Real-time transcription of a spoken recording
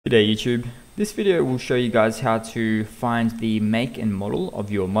G'day YouTube. This video will show you guys how to find the make and model of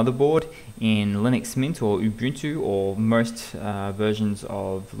your motherboard in Linux Mint or Ubuntu or most versions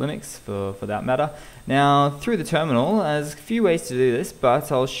of Linux for that matter. Now through the terminal, there's a few ways to do this, but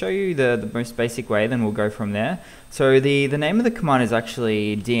I'll show you the most basic way, then we'll go from there. So the name of the command is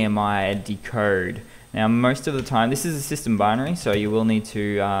actually DMI decode. Now most of the time, this is a system binary, so you will need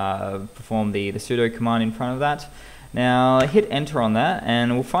to perform the sudo command in front of that. Now hit enter on that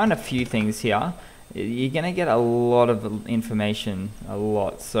and we'll find a few things here. You're going to get a lot of information,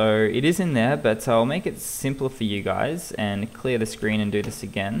 so it is in there, but I'll make it simpler for you guys and clear the screen and do this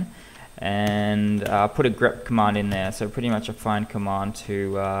again and put a grep command in there, so pretty much a find command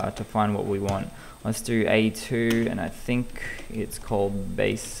to find what we want. Let's do A2 and I think it's called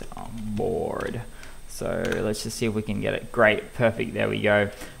base board. So let's just see if we can get it. Great, perfect, there we go.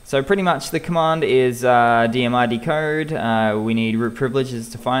 So pretty much the command is DMI decode. We need root privileges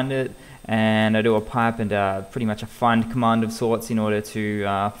to find it, and I do a pipe and pretty much a find command of sorts in order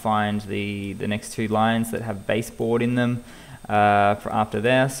to find the next two lines that have baseboard in them for after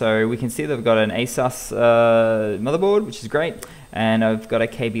there. So we can see that I've got an ASUS motherboard, which is great, and I've got a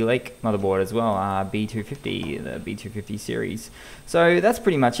KB Lake motherboard as well, B250, the B250 series. So that's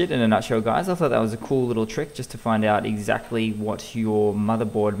pretty much it in a nutshell, guys. I thought that was a cool little trick just to find out exactly what your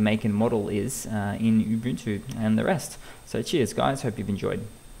motherboard make and model is in Ubuntu and the rest. So cheers, guys. Hope you've enjoyed.